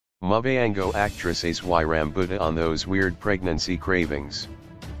Muvhango actress Azwi Ramboda on those weird pregnancy cravings.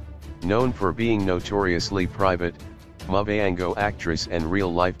 Known for being notoriously private, Muvhango actress and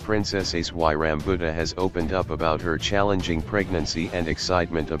real-life princess Azwi Rambuda has opened up about her challenging pregnancy and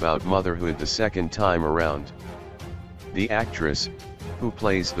excitement about motherhood the second time around. The actress, who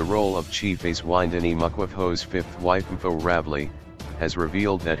plays the role of Chief Azwindini Mukwevho's fifth wife Mpho Ravele, has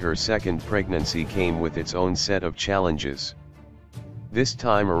revealed that her second pregnancy came with its own set of challenges. "This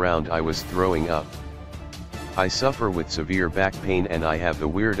time around I was throwing up. I suffer with severe back pain and I have the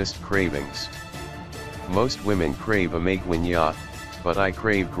weirdest cravings. Most women crave amagwinya, but I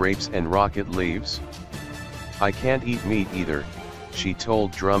crave grapes and rocket leaves. I can't eat meat either," she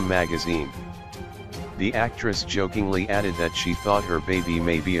told Drum magazine. The actress jokingly added that she thought her baby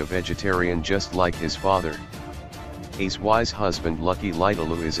may be a vegetarian just like his father. Azwi's husband Lucky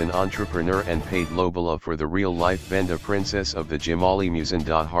Lightalu is an entrepreneur and paid lobola for the real-life Benda princess of the Jamali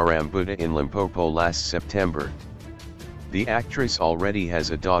Muzanda Harambuda in Limpopo last September. The actress already has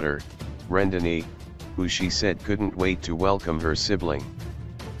a daughter, Rendani, who she said couldn't wait to welcome her sibling.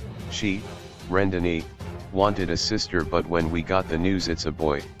 She, Rendani, wanted a sister, but when we got the news it's a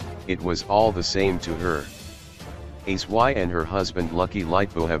boy, it was all the same to her. Azwi and her husband Lucky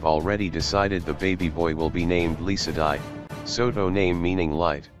Lightbo have already decided the baby boy will be named Lisadai, Soto name meaning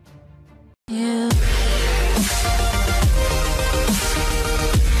light.